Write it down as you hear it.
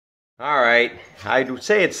All right, I'd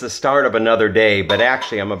say it's the start of another day, but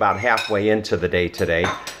actually I'm about halfway into the day today,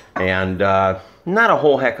 and not a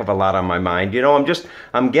whole heck of a lot on my mind. You know,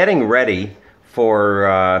 I'm getting ready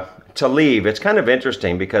for to leave. It's kind of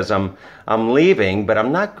interesting because I'm leaving, but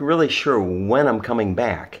I'm not really sure when I'm coming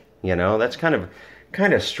back. You know, that's kind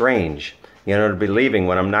of strange. You know, to be leaving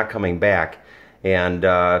when I'm not coming back. And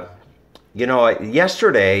you know,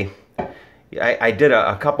 yesterday I did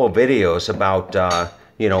a couple of videos about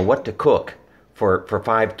you know, what to cook for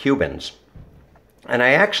 5 Cubans. And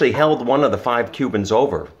I actually held one of the 5 Cubans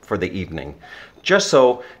over for the evening, just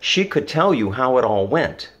so she could tell you how it all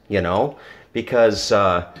went, you know, because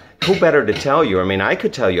who better to tell you? I mean, I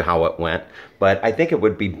could tell you how it went, but I think it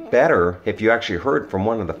would be better if you actually heard from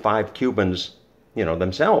one of the 5 Cubans, you know,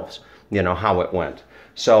 themselves, you know, how it went.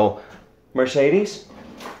 So, Mercedes,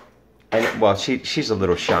 well, she's a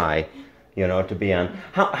little shy, you know, to be on.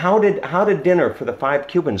 How did dinner for the 5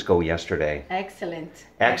 Cubans go yesterday? Excellent.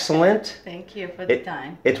 Excellent? Thank you for the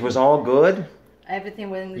time. It was all good? Everything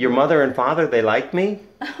was Your good. Mother and father, they like me?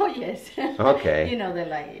 Oh, yes. Okay. You know they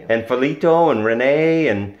like you. And Felito and Renee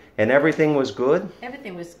and everything was good?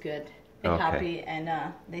 Everything was good. They're Okay. happy and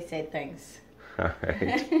they said thanks. All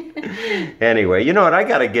right. Anyway, you know what? I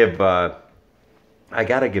gotta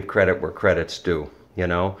give credit where credit's due, you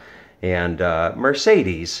know? And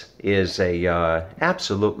Mercedes is a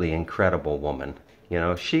absolutely incredible woman. You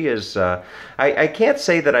know, she is. I can't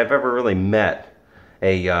say that I've ever really met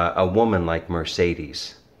a woman like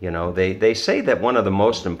Mercedes. You know, they say that one of the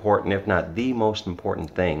most important, if not the most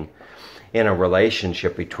important thing in a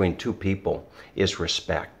relationship between two people is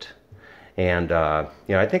respect. And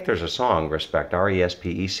you know, I think there's a song, Respect,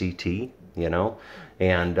 R-E-S-P-E-C-T. You know,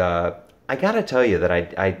 and I got to tell you that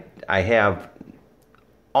I have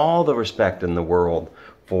all the respect in the world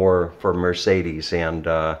for Mercedes and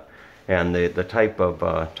the type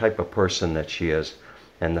of person that she is,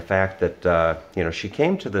 and the fact that you know, she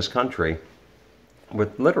came to this country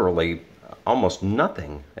with literally almost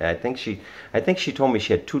nothing. I think she told me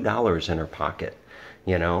she had $2 in her pocket,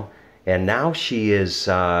 you know, and now she's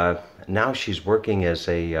working as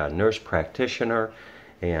a nurse practitioner,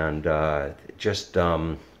 and just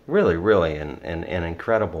really an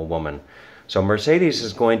incredible woman. So Mercedes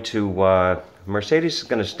is going to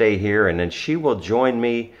stay here, and then she will join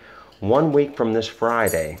me 1 week from this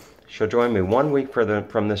Friday. She'll join me 1 week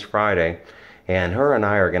from this Friday, and her and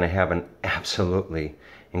I are going to have an absolutely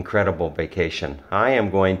incredible vacation. I'm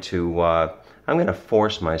going to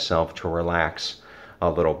force myself to relax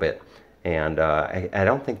a little bit, and I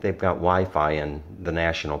don't think they've got Wi-Fi in the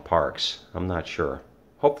national parks. I'm not sure.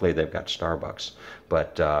 Hopefully they've got Starbucks,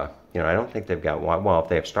 but you know, I don't think they've got well, if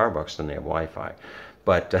they have Starbucks, then they have Wi-Fi.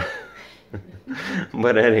 But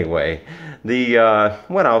but anyway,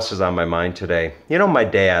 what else is on my mind today? You know, my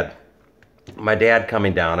dad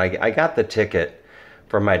coming down. I got the ticket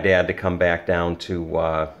for my dad to come back down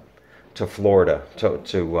to Florida, to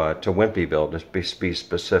Wimpyville, to be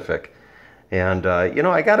specific. And you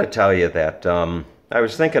know, I got to tell you that I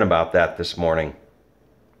was thinking about that this morning.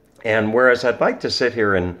 And whereas I'd like to sit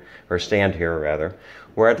here or stand here rather,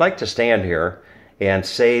 where I'd like to stand here and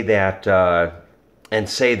say that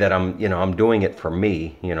I'm, you know, I'm doing it for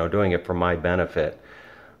me, you know, doing it for my benefit.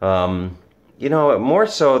 You know, more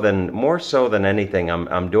so than anything,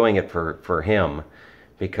 I'm doing it for him,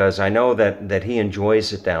 because I know that he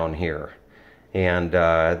enjoys it down here. And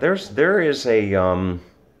there is a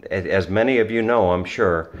as many of you know, I'm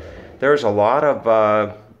sure, there's a lot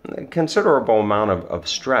of considerable amount of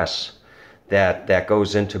stress that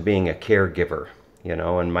goes into being a caregiver, you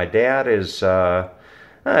know. And my dad is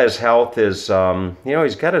his health is you know,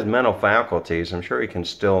 he's got his mental faculties. I'm sure he can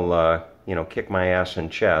still you know, kick my ass in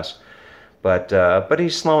chess, but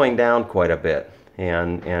he's slowing down quite a bit,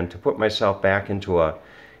 and to put myself back into a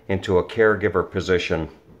caregiver position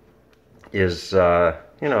is you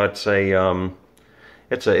know, it's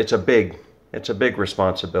a big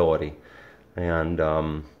responsibility. And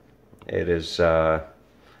it's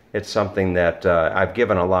something that I've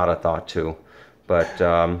given a lot of thought to, but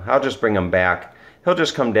I'll just bring him back. He'll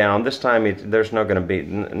just come down. This time there's not going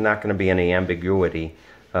to be any ambiguity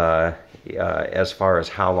as far as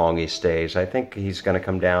how long he stays. I think he's going to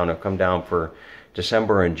come down. He'll come down for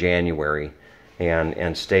December and January,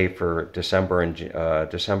 and stay for December and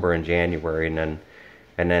January, and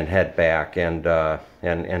then head back.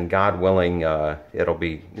 And God willing, it'll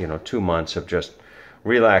be, you know, 2 months of just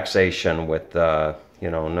relaxation with you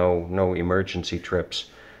know, no emergency trips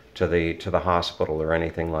to the hospital or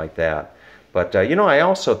anything like that. But you know, I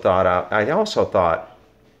also thought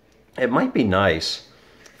it might be nice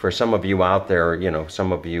for some of you out there, you know,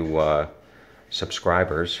 some of you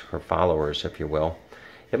subscribers or followers, if you will,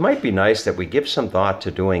 it might be nice that we give some thought to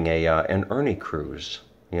doing an Ernie cruise.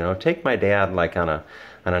 You know, take my dad like on a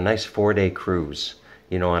nice 4-day cruise,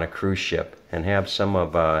 you know, on a cruise ship, and have some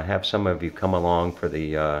of you come along for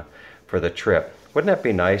the trip. Wouldn't that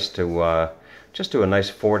be nice to just do a nice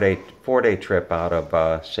 4-day trip out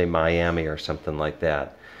of say Miami or something like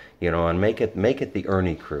that, you know, and make it the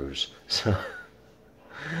Ernie cruise. So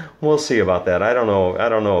we'll see about that. I don't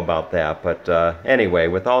know about that, but anyway,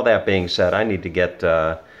 with all that being said, I need to get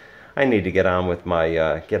on with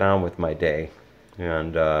my day,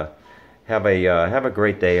 and have a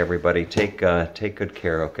great day, everybody. Take good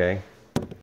care, okay?